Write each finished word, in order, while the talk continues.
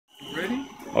Ready?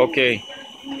 Okay.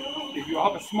 If you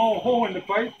have a small hole in the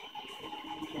pipe,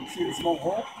 you can see the small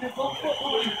hole.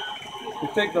 You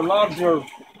take the larger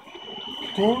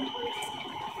tool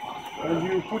and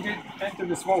you put it into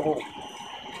the small hole.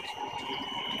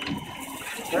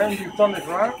 Then you turn it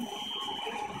around.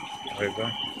 There you go.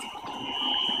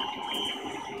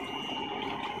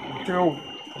 Until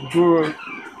you do it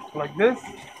like this.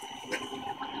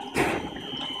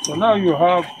 So now you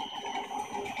have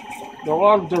the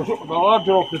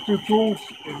larger of the two tools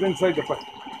is inside the pipe.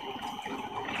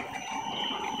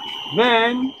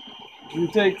 Then you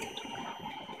take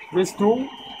this tool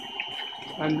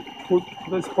and put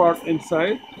this part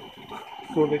inside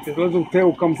so that the little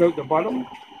tail comes out the bottom.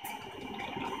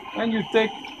 And you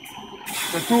take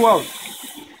the two out.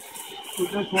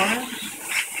 Put this one in.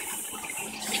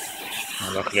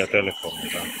 הלך לי הטלפון.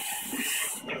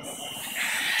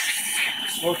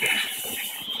 Okay.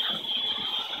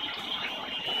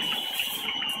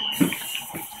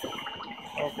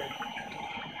 Okay.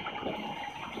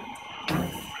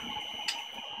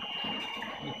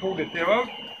 You pull the tail out.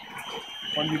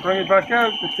 When you bring it back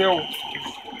out, the tail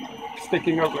is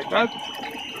sticking out like that.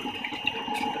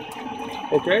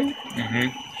 Okay? Mm-hmm.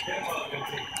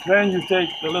 Then you take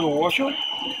the little washer,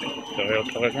 תראה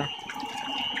עוד כרגע.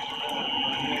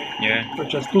 Yeah.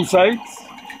 which has two sides.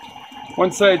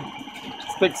 One side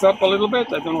sticks up a little bit.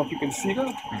 I don't know if you can see that.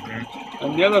 Mm-hmm.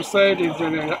 And the other side is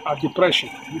a depression.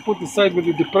 You put the side with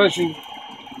the depression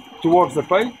towards the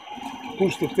pipe,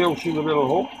 push the tail through the little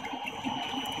hole,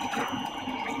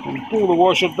 and pull the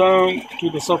washer down to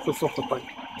the surface of the pipe.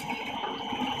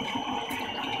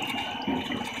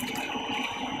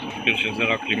 מסביר שזה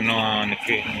רק למנוע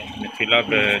נפילה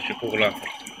ושיפור לחץ.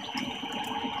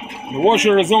 The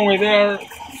washer is only there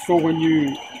so when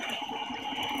you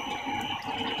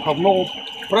have no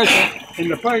pressure in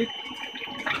the pipe,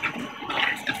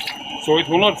 so it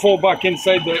will not fall back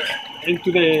inside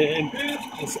into the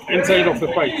inside of the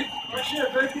pipe.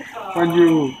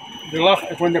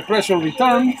 When the pressure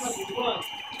returns,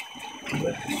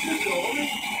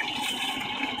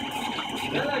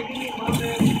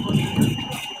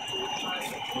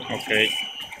 Okay.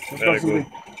 Very good.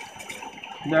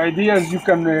 the idea is you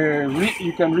can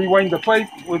rewind the pipe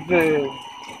with the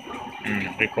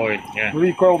recoil, yeah.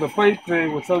 recoil the pipe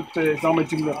without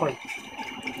damaging the pipe.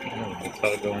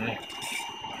 בצד גאוני.